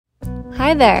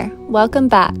Hi there, welcome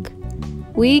back.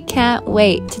 We can't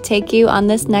wait to take you on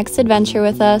this next adventure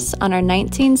with us on our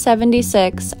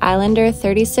 1976 Islander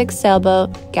 36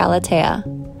 sailboat, Galatea.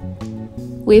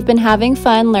 We've been having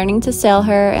fun learning to sail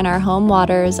her in our home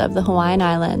waters of the Hawaiian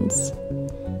Islands.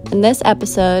 In this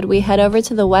episode, we head over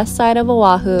to the west side of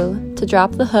Oahu to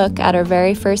drop the hook at our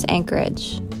very first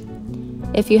anchorage.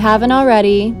 If you haven't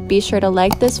already, be sure to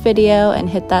like this video and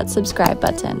hit that subscribe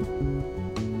button.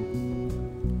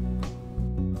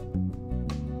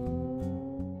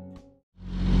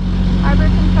 Harbor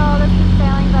Control, this is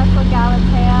sailing vessel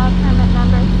Galatea. Permit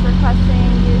number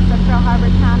requesting use of Pearl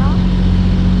Harbor Channel.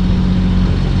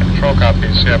 Control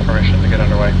copies. You have permission to get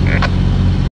underway.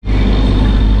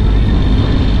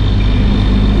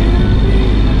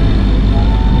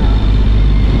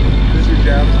 This is your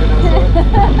jam, Vanessa?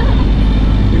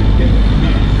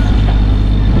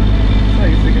 That's how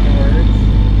you sing in the words.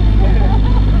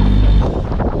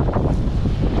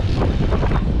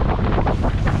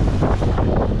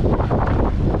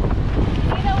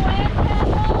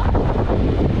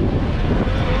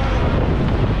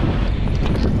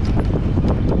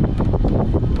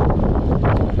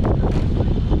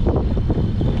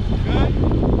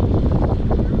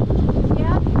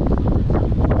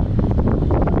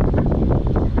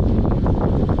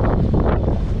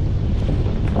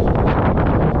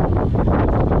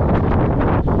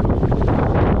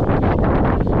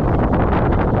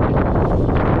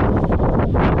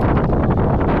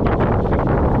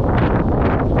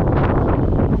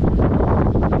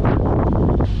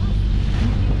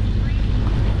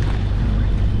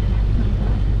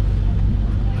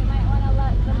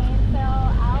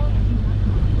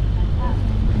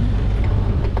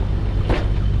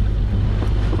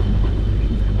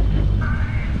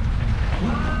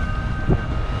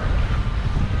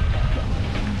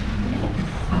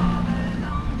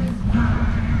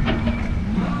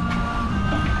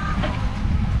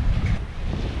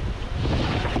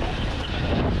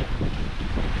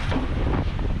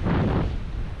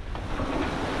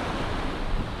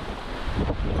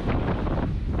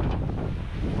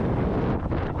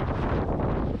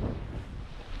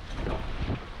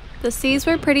 The seas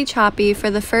were pretty choppy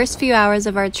for the first few hours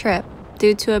of our trip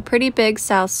due to a pretty big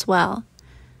south swell.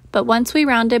 But once we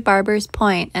rounded Barber's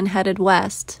Point and headed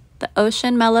west, the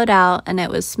ocean mellowed out and it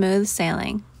was smooth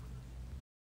sailing.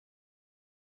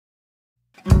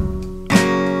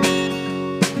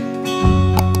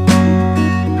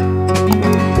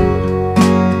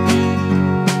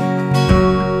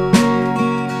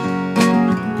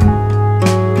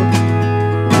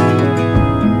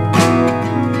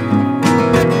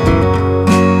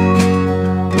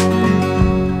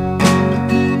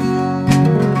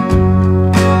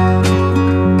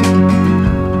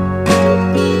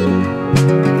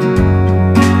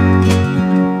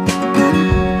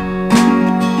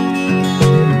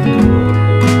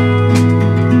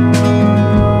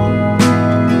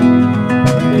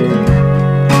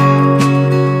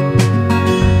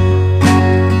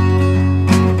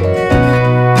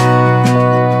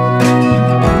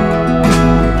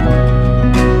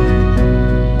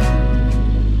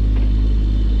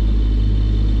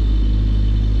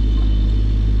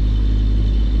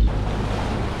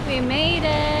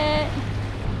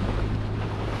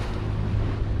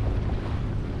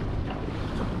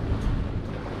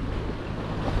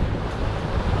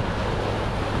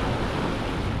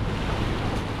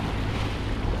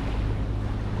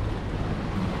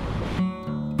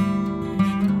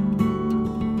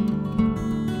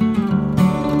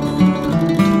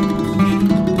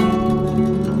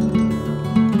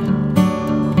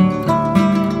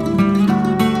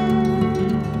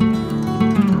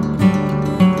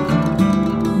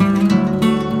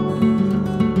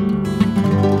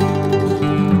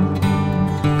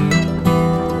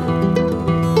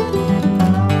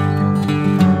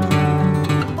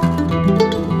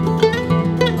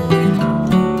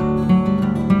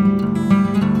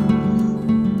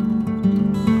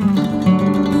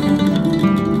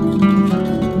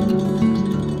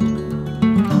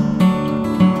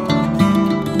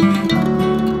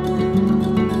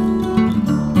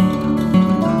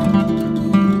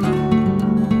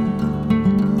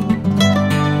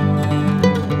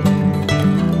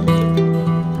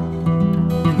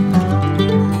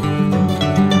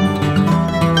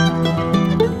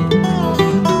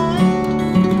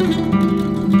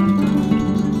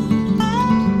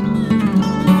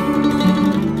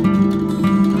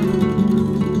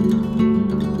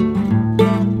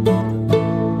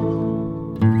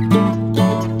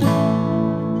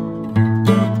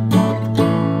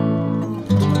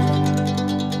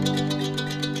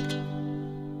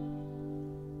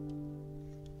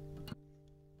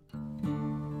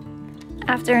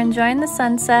 After enjoying the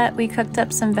sunset, we cooked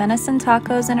up some venison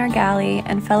tacos in our galley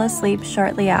and fell asleep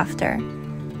shortly after.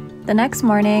 The next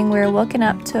morning, we were woken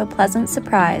up to a pleasant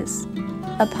surprise,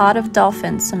 a pod of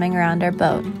dolphins swimming around our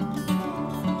boat.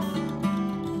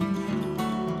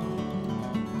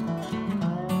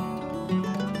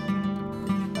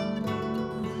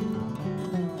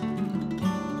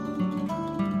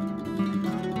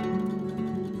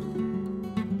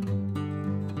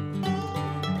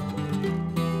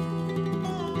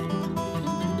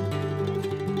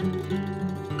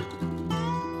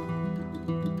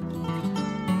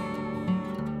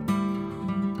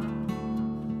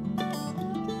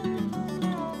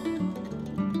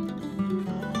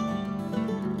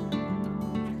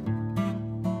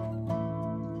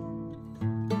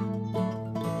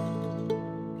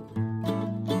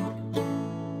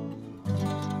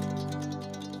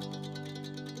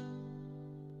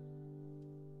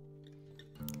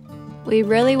 We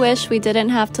really wish we didn't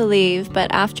have to leave,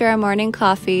 but after our morning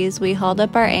coffees, we hauled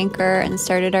up our anchor and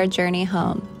started our journey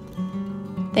home.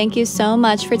 Thank you so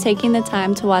much for taking the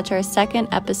time to watch our second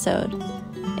episode.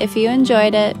 If you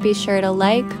enjoyed it, be sure to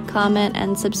like, comment,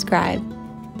 and subscribe.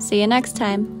 See you next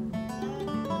time.